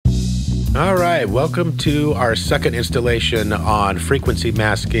All right, welcome to our second installation on frequency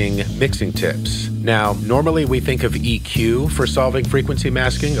masking mixing tips. Now, normally we think of EQ for solving frequency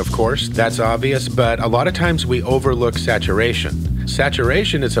masking, of course, that's obvious, but a lot of times we overlook saturation.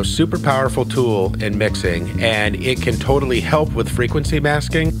 Saturation is a super powerful tool in mixing, and it can totally help with frequency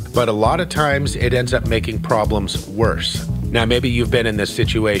masking, but a lot of times it ends up making problems worse. Now, maybe you've been in this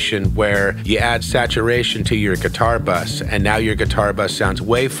situation where you add saturation to your guitar bus, and now your guitar bus sounds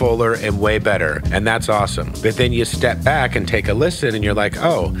way fuller and way better, and that's awesome. But then you step back and take a listen, and you're like,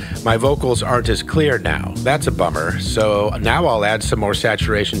 oh, my vocals aren't as clear now. That's a bummer. So now I'll add some more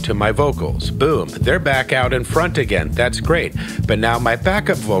saturation to my vocals. Boom, they're back out in front again. That's great. But now my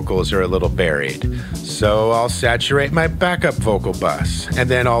backup vocals are a little buried. So I'll saturate my backup vocal bus. And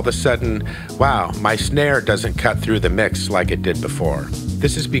then all of a sudden, wow, my snare doesn't cut through the mix like it did before.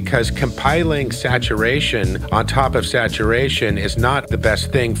 This is because compiling saturation on top of saturation is not the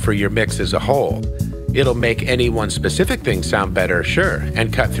best thing for your mix as a whole. It'll make any one specific thing sound better, sure,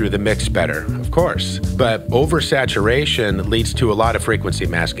 and cut through the mix better, of course. But oversaturation leads to a lot of frequency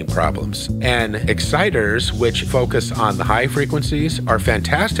masking problems. And exciters, which focus on the high frequencies, are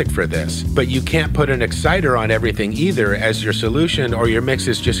fantastic for this. But you can't put an exciter on everything either as your solution, or your mix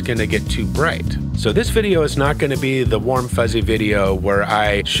is just gonna get too bright. So this video is not gonna be the warm fuzzy video where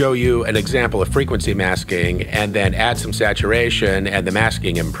I show you an example of frequency masking and then add some saturation and the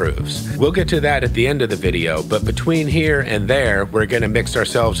masking improves. We'll get to that at the end of the video, but between here and there, we're gonna mix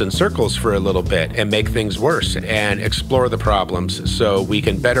ourselves in circles for a little bit and make things worse and explore the problems so we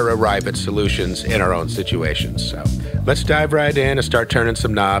can better arrive at solutions in our own situations. So let's dive right in and start turning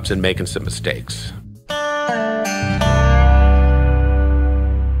some knobs and making some mistakes.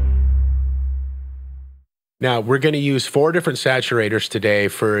 Now, we're going to use 4 different saturators today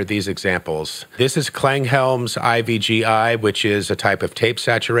for these examples. This is Klanghelm's IVGI, which is a type of tape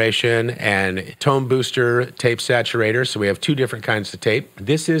saturation, and tone booster tape saturator. So we have 2 different kinds of tape.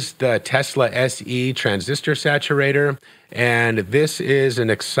 This is the Tesla SE transistor saturator, and this is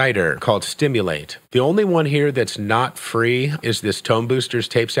an exciter called Stimulate. The only one here that's not free is this Tone Boosters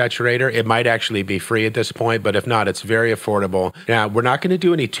tape saturator. It might actually be free at this point, but if not, it's very affordable. Now, we're not going to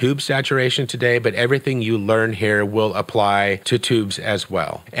do any tube saturation today, but everything you learn here will apply to tubes as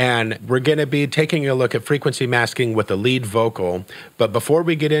well. And we're going to be taking a look at frequency masking with a lead vocal. But before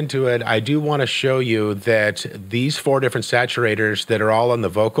we get into it, I do want to show you that these 4 different saturators that are all on the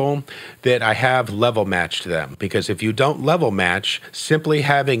vocal, that I have level matched them. Because if you don't level match, simply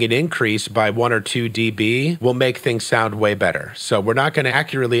having an increase by 1 or 2 dB will make things sound way better. So we're not going to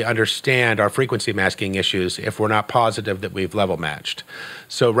accurately understand our frequency masking issues if we're not positive that we've level matched.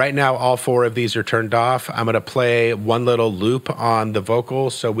 So right now, all 4 of these are turned off. I'm going to play one little loop on the vocal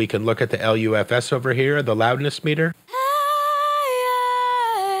so we can look at the LUFS over here, the loudness meter.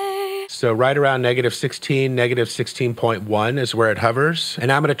 So right around -16, -16.1 is where it hovers.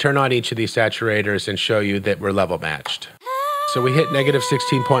 And I'm going to turn on each of these saturators and show you that we're level matched. So we hit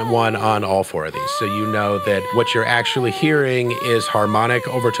 -16.1 on all 4 of these. So you know that what you're actually hearing is harmonic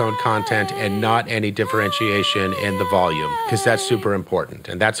overtone content and not any differentiation in the volume, because that's super important.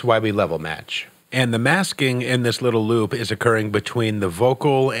 And that's why we level match. And the masking in this little loop is occurring between the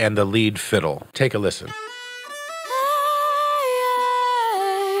vocal and the lead fiddle. Take a listen.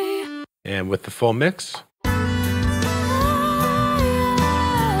 And with the full mix.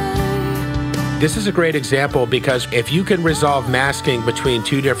 This is a great example because if you can resolve masking between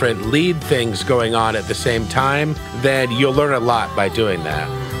 2 different lead things going on at the same time, then you'll learn a lot by doing that.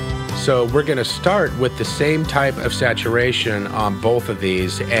 So we're going to start with the same type of saturation on both of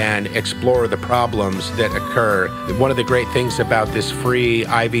these and explore the problems that occur. One of the great things about this free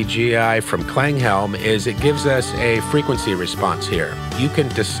IVGI from Klanghelm is it gives us a frequency response here. You can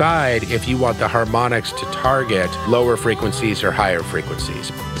decide if you want the harmonics to target lower frequencies or higher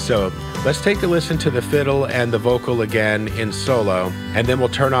frequencies. So let's take a listen to the fiddle and the vocal again in solo, and then we'll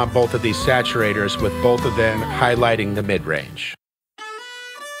turn on both of these saturators with both of them highlighting the mid-range.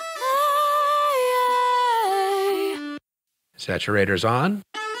 Saturators on.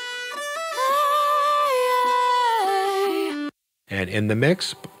 And in the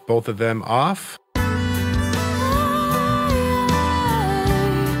mix, both of them off.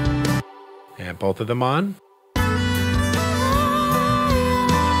 And both of them on.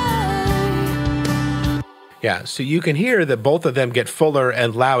 Yeah, so you can hear that both of them get fuller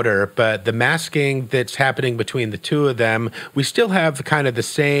and louder, but the masking that's happening between the 2 of them, we still have kind of the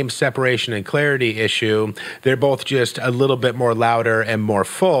same separation and clarity issue. They're both just a little bit more louder and more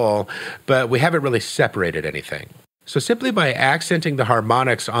full, but we haven't really separated anything. So simply by accenting the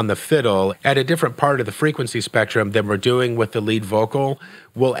harmonics on the fiddle at a different part of the frequency spectrum than we're doing with the lead vocal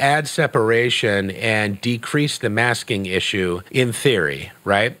will add separation and decrease the masking issue in theory,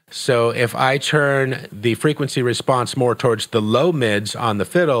 right? So if I turn the frequency response more towards the low mids on the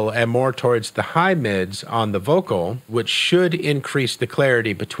fiddle and more towards the high mids on the vocal, which should increase the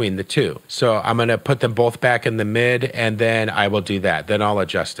clarity between the two. So I'm going to put them both back in the mid, and then I will do that. Then I'll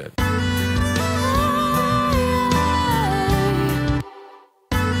adjust it.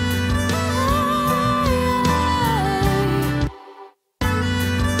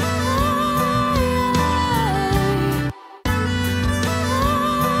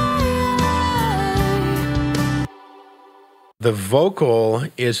 The vocal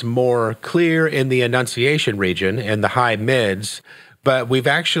is more clear in the enunciation region, in the high mids, but we've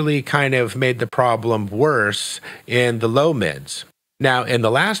actually kind of made the problem worse in the low mids. Now, in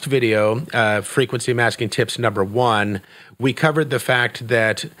the last video, frequency masking tips number 1, we covered the fact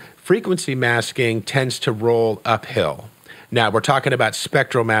that frequency masking tends to roll uphill. Now, we're talking about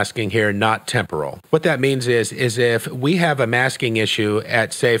spectral masking here, not temporal. What that means is if we have a masking issue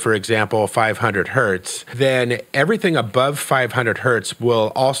at, say, for example, 500 hertz, then everything above 500 hertz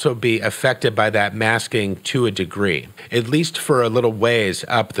will also be affected by that masking to a degree, at least for a little ways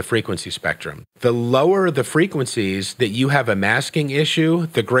up the frequency spectrum. The lower the frequencies that you have a masking issue,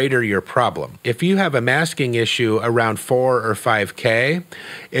 the greater your problem. If you have a masking issue around 4 or 5K,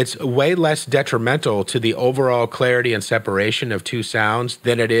 it's way less detrimental to the overall clarity and separation of two sounds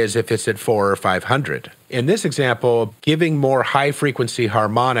than it is if it's at 4 or 500. In this example, giving more high-frequency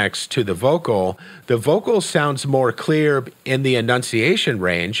harmonics to the vocal sounds more clear in the enunciation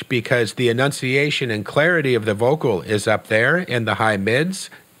range because the enunciation and clarity of the vocal is up there in the high mids.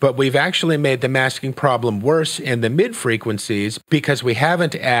 But we've actually made the masking problem worse in the mid-frequencies because we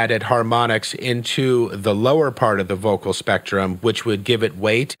haven't added harmonics into the lower part of the vocal spectrum, which would give it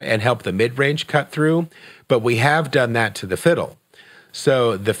weight and help the mid-range cut through. But we have done that to the fiddle.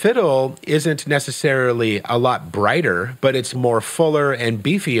 So the fiddle isn't necessarily a lot brighter, but it's more fuller and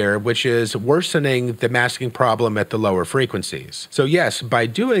beefier, which is worsening the masking problem at the lower frequencies. So yes, by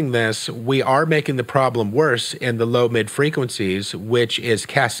doing this, we are making the problem worse in the low-mid frequencies, which is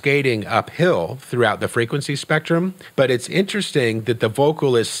cascading uphill throughout the frequency spectrum. But it's interesting that the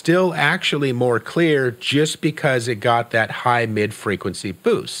vocal is still actually more clear just because it got that high-mid frequency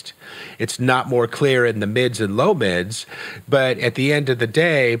boost. It's not more clear in the mids and low mids, but at the end of the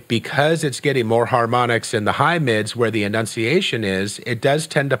day, because it's getting more harmonics in the high mids where the enunciation is, it does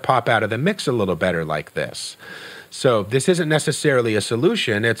tend to pop out of the mix a little better like this. So this isn't necessarily a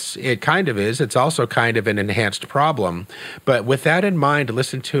solution. It kind of is. It's also kind of an enhanced problem. But with that in mind,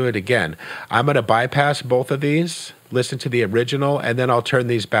 listen to it again. I'm going to bypass both of these, listen to the original, and then I'll turn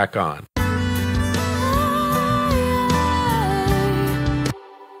these back on.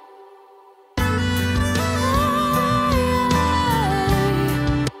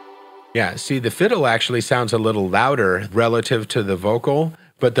 Yeah, see, the fiddle actually sounds a little louder relative to the vocal,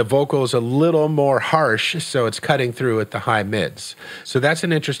 but the vocal is a little more harsh, so it's cutting through at the high mids. So that's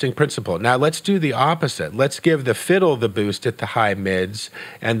an interesting principle. Now let's do the opposite. Let's give the fiddle the boost at the high mids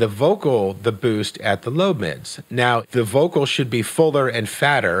and the vocal the boost at the low mids. Now the vocal should be fuller and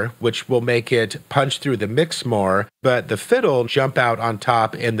fatter, which will make it punch through the mix more, but the fiddle jump out on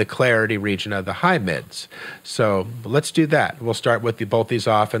top in the clarity region of the high mids. So let's do that. We'll start with both these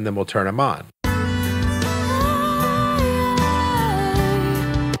off and then we'll turn them on.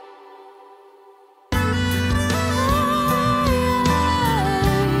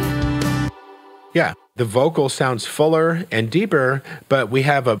 Yeah, the vocal sounds fuller and deeper, but we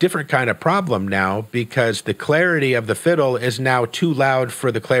have a different kind of problem now because the clarity of the fiddle is now too loud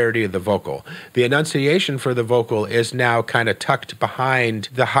for the clarity of the vocal. The enunciation for the vocal is now kind of tucked behind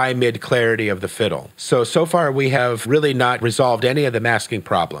the high-mid clarity of the fiddle. So far we have really not resolved any of the masking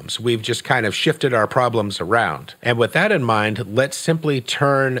problems. We've just kind of shifted our problems around. And with that in mind, let's simply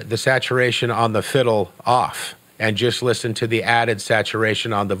turn the saturation on the fiddle off and just listen to the added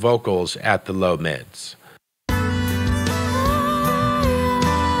saturation on the vocals at the low mids.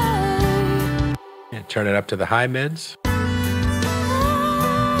 And turn it up to the high mids.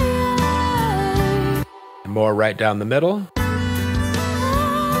 And more right down the middle.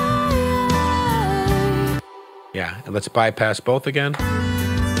 Yeah, and let's bypass both again.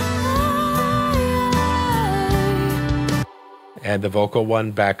 And the vocal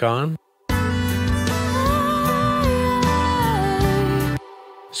one back on.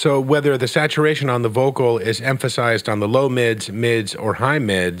 So whether the saturation on the vocal is emphasized on the low mids, mids, or high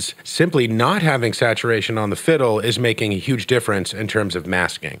mids, simply not having saturation on the fiddle is making a huge difference in terms of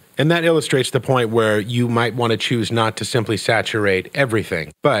masking. And that illustrates the point where you might want to choose not to simply saturate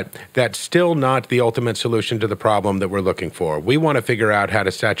everything. But that's still not the ultimate solution to the problem that we're looking for. We want to figure out how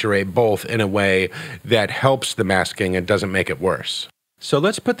to saturate both in a way that helps the masking and doesn't make it worse. So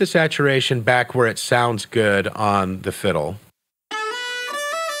let's put the saturation back where it sounds good on the fiddle.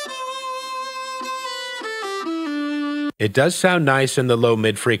 It does sound nice in the low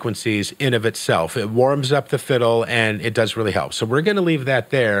mid frequencies in of itself. It warms up the fiddle and it does really help. So we're going to leave that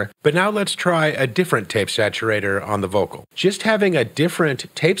there. But now let's try a different tape saturator on the vocal. Just having a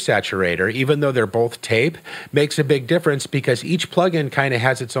different tape saturator, even though they're both tape, makes a big difference because each plugin kind of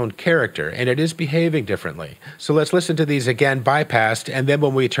has its own character and it is behaving differently. So let's listen to these again bypassed, and then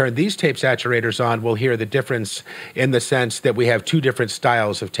when we turn these tape saturators on, we'll hear the difference in the sense that we have two different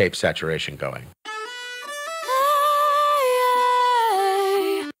styles of tape saturation going.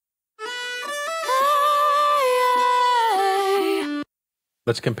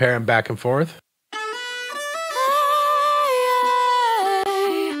 Let's compare them back and forth.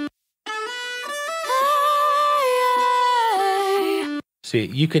 See,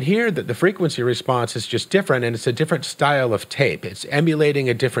 you can hear that the frequency response is just different, and it's a different style of tape. It's emulating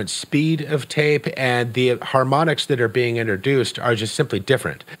a different speed of tape, and the harmonics that are being introduced are just simply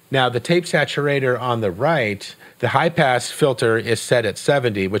different. Now, the tape saturator on the right, the high-pass filter is set at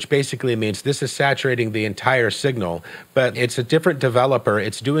 70, which basically means this is saturating the entire signal, but it's a different developer.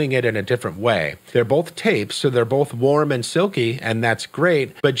 It's doing it in a different way. They're both tapes, so they're both warm and silky, and that's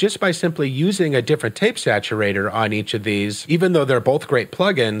great, but just by simply using a different tape saturator on each of these, even though they're both great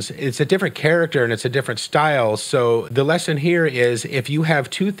plugins, it's a different character and it's a different style. So the lesson here is if you have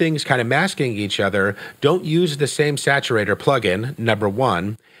two things kind of masking each other, don't use the same saturator plugin, number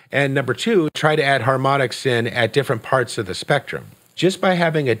one. And number two, try to add harmonics in at different parts of the spectrum. Just by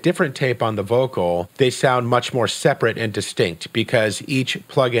having a different tape on the vocal, they sound much more separate and distinct because each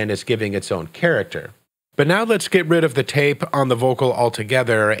plugin is giving its own character. But now let's get rid of the tape on the vocal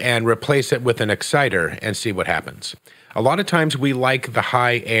altogether and replace it with an exciter and see what happens. A lot of times we like the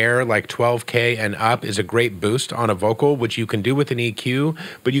high air, like 12K and up is a great boost on a vocal, which you can do with an EQ,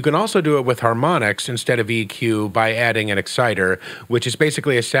 but you can also do it with harmonics instead of EQ by adding an exciter, which is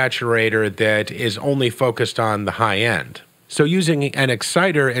basically a saturator that is only focused on the high end. So using an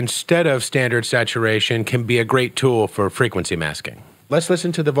exciter instead of standard saturation can be a great tool for frequency masking. Let's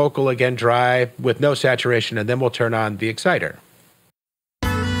listen to the vocal again dry with no saturation, and then we'll turn on the exciter.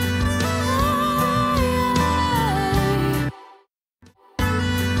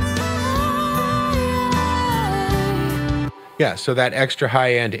 Yeah, so that extra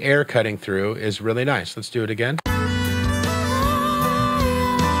high-end air cutting through is really nice. Let's do it again.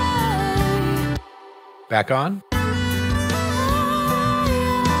 Back on.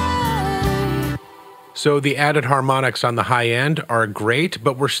 So the added harmonics on the high end are great,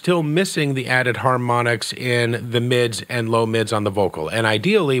 but we're still missing the added harmonics in the mids and low mids on the vocal. And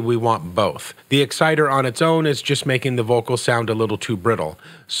ideally, we want both. The exciter on its own is just making the vocal sound a little too brittle.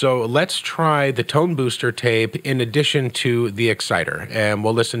 So let's try the tone booster tape in addition to the exciter. And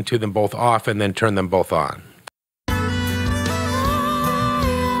we'll listen to them both off and then turn them both on.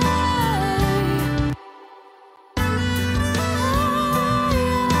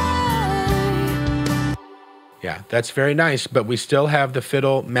 Yeah, that's very nice, but we still have the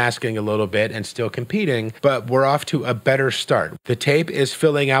fiddle masking a little bit and still competing, but we're off to a better start. The tape is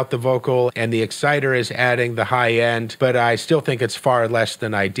filling out the vocal and the exciter is adding the high end, but I still think it's far less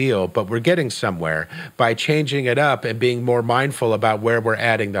than ideal, but we're getting somewhere by changing it up and being more mindful about where we're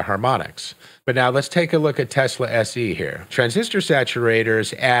adding the harmonics. But now let's take a look at Tesla SE here. Transistor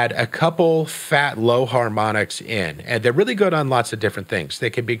saturators add a couple fat low harmonics in, and they're really good on lots of different things. They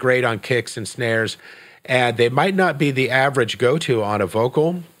can be great on kicks and snares, and they might not be the average go-to on a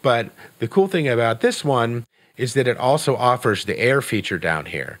vocal, but the cool thing about this one is that it also offers the air feature down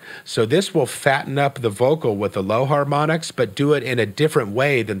here. So this will fatten up the vocal with the low harmonics, but do it in a different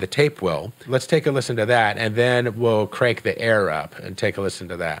way than the tape will. Let's take a listen to that, and then we'll crank the air up and take a listen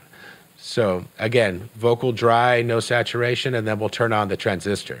to that. So again, vocal dry, no saturation, and then we'll turn on the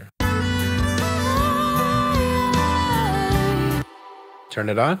transistor. Turn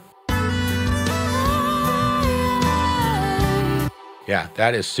it on. Yeah,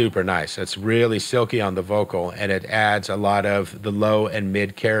 that is super nice. It's really silky on the vocal, and it adds a lot of the low and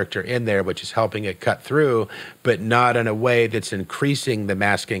mid character in there, which is helping it cut through, but not in a way that's increasing the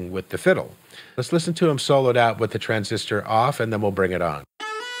masking with the fiddle. Let's listen to him soloed out with the transistor off, and then we'll bring it on.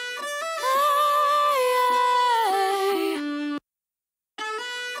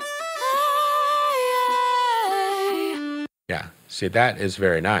 See, that is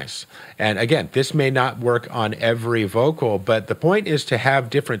very nice. And again, this may not work on every vocal, but the point is to have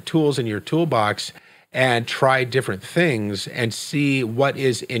different tools in your toolbox and try different things and see what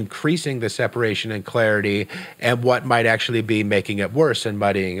is increasing the separation and clarity and what might actually be making it worse and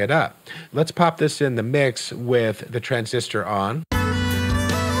muddying it up. Let's pop this in the mix with the transistor on.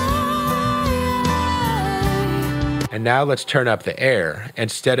 And now let's turn up the air.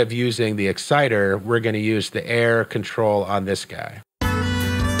 Instead of using the exciter, we're going to use the air control on this guy.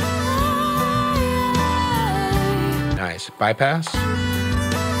 Nice. Bypass.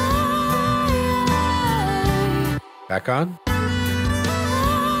 Back on.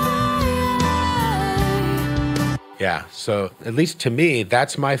 Yeah, so at least to me,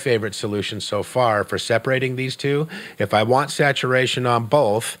 that's my favorite solution so far for separating these two. If I want saturation on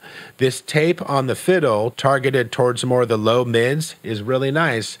both, this tape on the fiddle targeted towards more of the low mids is really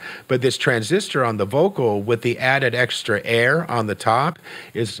nice, but this transistor on the vocal with the added extra air on the top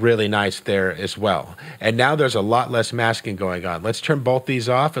is really nice there as well. And now there's a lot less masking going on. Let's turn both these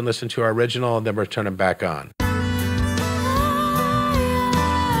off and listen to our original, and then we'll turn them back on.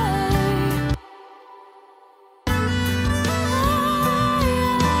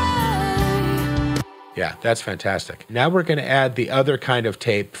 Yeah, that's fantastic. Now we're going to add the other kind of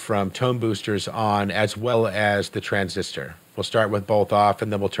tape from tone boosters on, as well as the transistor. We'll start with both off,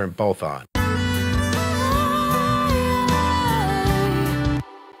 and then we'll turn both on.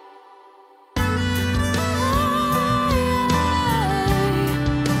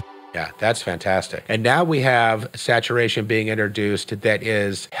 Yeah, that's fantastic. And now we have saturation being introduced that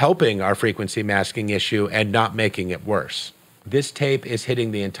is helping our frequency masking issue and not making it worse. This tape is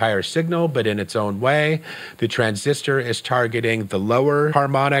hitting the entire signal, but in its own way. The transistor is targeting the lower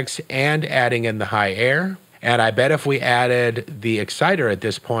harmonics and adding in the high air. And I bet if we added the exciter at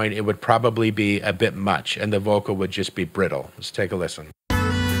this point, it would probably be a bit much, and the vocal would just be brittle. Let's take a listen.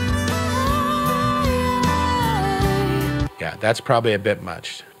 Yeah, that's probably a bit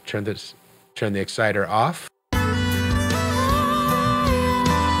much. Turn the exciter off.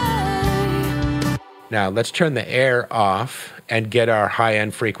 Now let's turn the air off and get our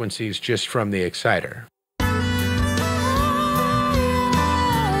high-end frequencies just from the exciter.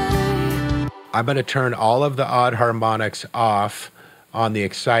 I'm going to turn all of the odd harmonics off on the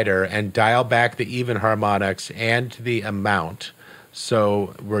exciter and dial back the even harmonics and the amount.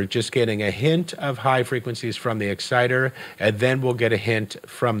 So we're just getting a hint of high frequencies from the exciter, and then we'll get a hint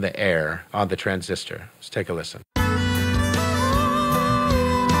from the air on the transistor. Let's take a listen.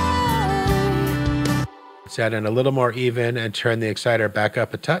 Let's add in a little more even and turn the exciter back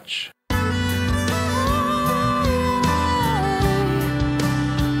up a touch. A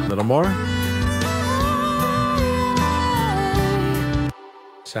little more.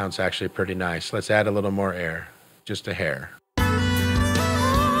 Sounds actually pretty nice. Let's add a little more air, just a hair.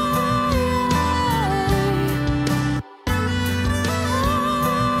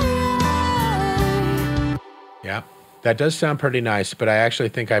 Yeah. That does sound pretty nice, but I actually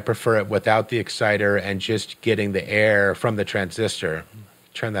think I prefer it without the exciter and just getting the air from the transistor.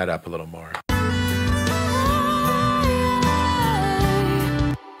 Turn that up a little more.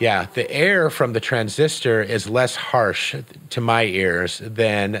 Yeah, the air from the transistor is less harsh to my ears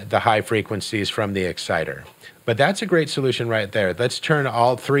than the high frequencies from the exciter. But that's a great solution right there. Let's turn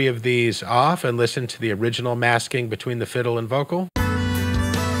all three of these off and listen to the original masking between the fiddle and vocal.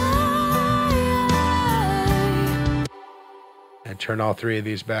 And turn all three of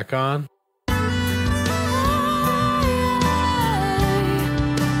these back on.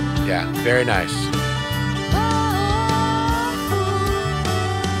 Yeah, very nice.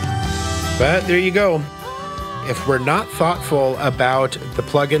 But there you go. If we're not thoughtful about the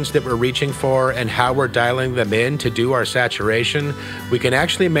plugins that we're reaching for and how we're dialing them in to do our saturation, we can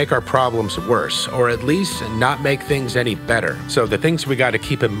actually make our problems worse, or at least not make things any better. So the things we got to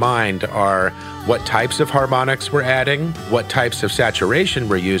keep in mind are what types of harmonics we're adding, what types of saturation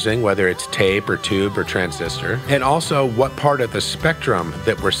we're using, whether it's tape or tube or transistor, and also what part of the spectrum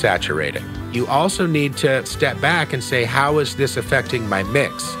that we're saturating. You also need to step back and say, how is this affecting my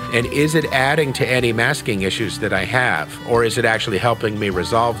mix? And is it adding to any masking issues that I have? Or is it actually helping me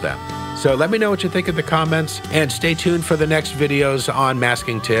resolve them? So let me know what you think in the comments, and stay tuned for the next videos on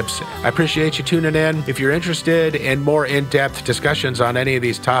masking tips. I appreciate you tuning in. If you're interested in more in-depth discussions on any of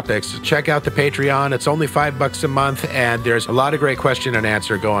these topics, check out the Patreon. It's only $5 a month, and there's a lot of great question and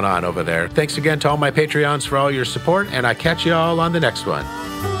answer going on over there. Thanks again to all my Patreons for all your support, and I catch you all on the next one.